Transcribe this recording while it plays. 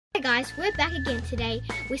guys, we're back again today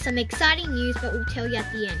with some exciting news, but we'll tell you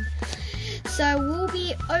at the end. So we'll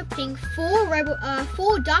be opening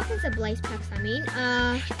four Darkness Ablaze packs,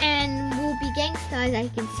 and we'll be getting started. As you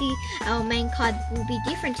can see, our main card will be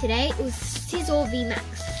different today. It was Sizzle VMAX.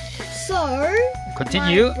 So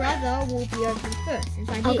continue. My brother will be opening first, since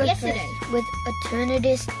I did it yesterday. With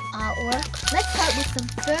Eternidist artwork. Let's start with some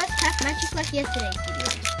first pack matches like yesterday's video.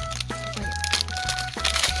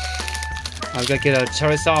 Are we gonna get a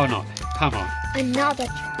Charizard or not? Come on. Another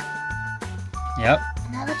Charizard. Yep.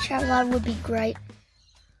 Another Charizard would be great.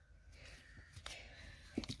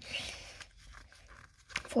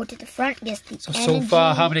 4 to the front, yes, the energy. So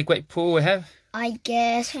far, how many great pool we have? I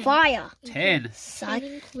guess 10. Fire. 10. So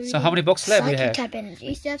how many boxes left we have? Psychic type energy.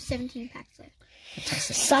 We still have 17 packs left.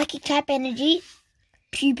 Fantastic. Psychic type energy.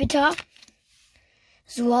 Pupitar.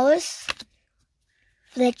 Zoolus.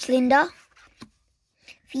 Fletchlinder.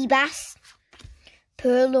 Feebas.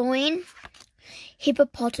 Purloin.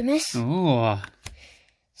 Hippopotamus. Oh,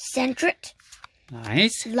 Centret.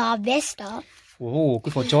 nice. Larvesta. Oh,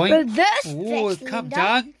 good for join. Reverse Oh,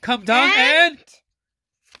 Fletchlinder. come down, and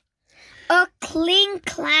A Kling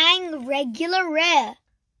Clang regular rare.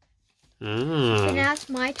 So now it's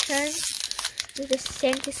my turn with the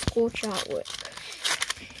Center Scorch artwork.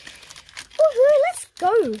 Woohoo, let's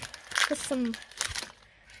go! Put some...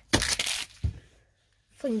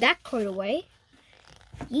 Fling that code away.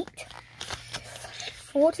 Yeet.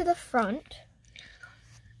 4 to the front.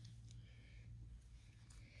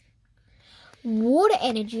 Water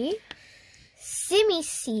Energy.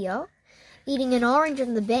 Simisear. Eating an orange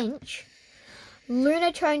on the bench.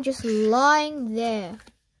 Lunatone just lying there.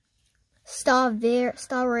 Staravia,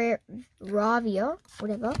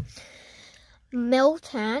 whatever.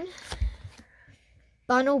 Meltan.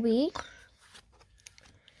 Bunnelby.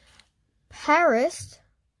 Paris.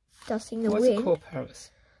 Dusting the what's wind. it called,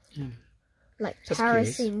 Paris? Like Just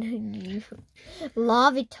Paris in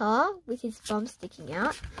Larvitar with his bum sticking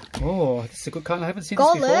out. Oh, this is a good card. I haven't seen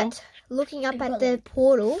this before. Gollet looking up at the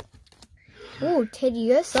portal. Oh,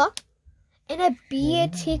 Teddiursa. And a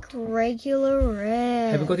Beartic regular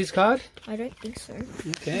rare. Have you got this card? I don't think so.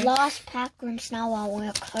 Okay. Last pack Grim Snow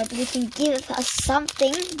artwork. Hope you can give us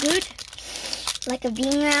something good. Like a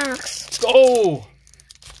VMAX. Go!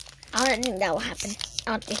 I don't think that will happen.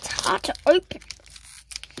 It's hard to open.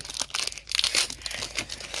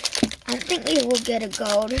 I think we will get a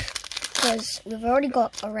gold. Because we've already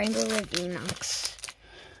got a Rainbow Red VMAX.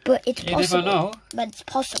 But it's possible. You never know. But it's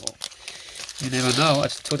possible. You never know. I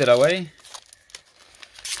just took it away.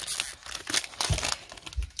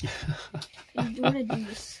 You want to do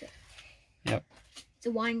this? Yep. It's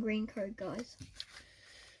a wine green code, guys.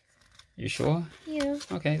 You sure? Yeah.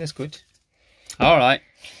 Okay, that's good. All right.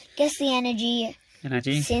 Guess the energy.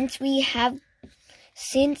 Energy. Since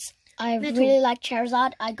I Metal. really like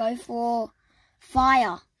Charizard, I go for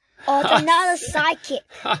fire. Oh, it's another psychic.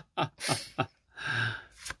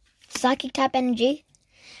 Psychic type energy.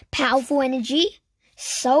 Powerful energy.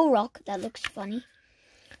 Soul Rock. That looks funny.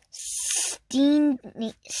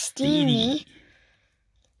 Steamy.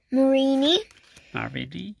 Marini.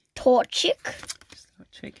 Marini. Torchic.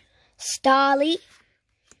 Check. Starly.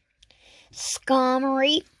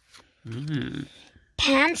 Skarmory.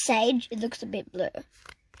 Pansage. It looks a bit blue.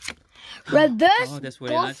 Reverse Oh, that's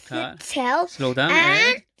very nice card. Gothitelle. Slow down.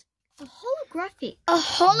 And A holographic. a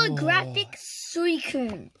holographic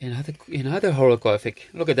Suicune. Another holographic.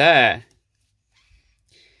 Look at that.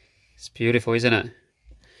 It's beautiful, isn't it?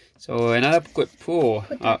 So another good pull.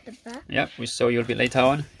 Put that at the back. Yep, we'll show you a bit later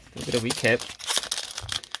on. A bit of recap.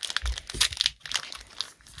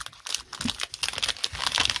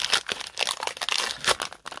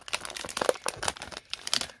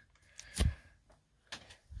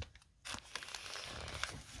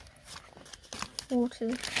 To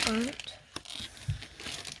the front.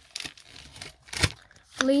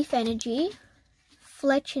 Leaf Energy,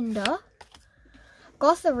 Fletchinder,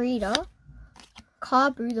 Gothorita,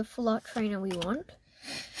 Carbu, the full art trainer we want,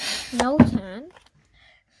 Meltan,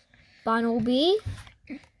 Bunnelby,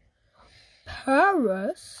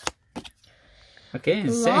 Paris, Okay,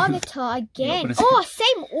 Larvitar again. Say- Oh,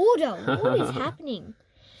 same order. What is happening?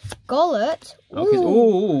 Gollet. Okay. Ooh,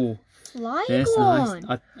 Ooh, that's Flygon.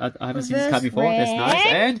 nice. I haven't seen this Reverse card before. That's nice.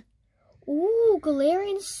 red. And Ooh,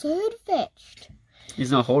 Galarian Surd Fetched.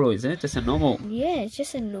 it's not hollow, is it? Just a normal. Yeah, it's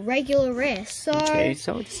just a regular rare. So, Okay,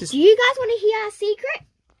 so this is do you guys want to hear our secret?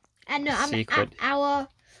 And Secret. our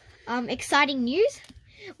exciting news?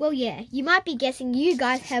 Well, yeah, you might be guessing. You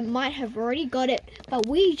guys might have already got it, but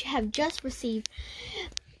we have just received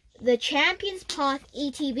the Champions Path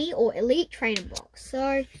ETB or Elite Trainer Box.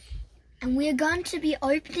 So, And we're going to be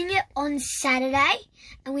opening it on Saturday,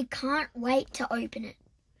 and we can't wait to open it.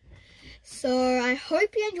 So I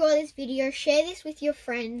hope you enjoy this video. Share this with your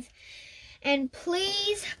friends. And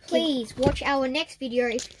please watch our next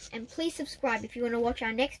video. And please subscribe if you want to watch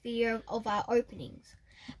our next video of our openings.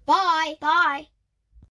 Bye. Bye.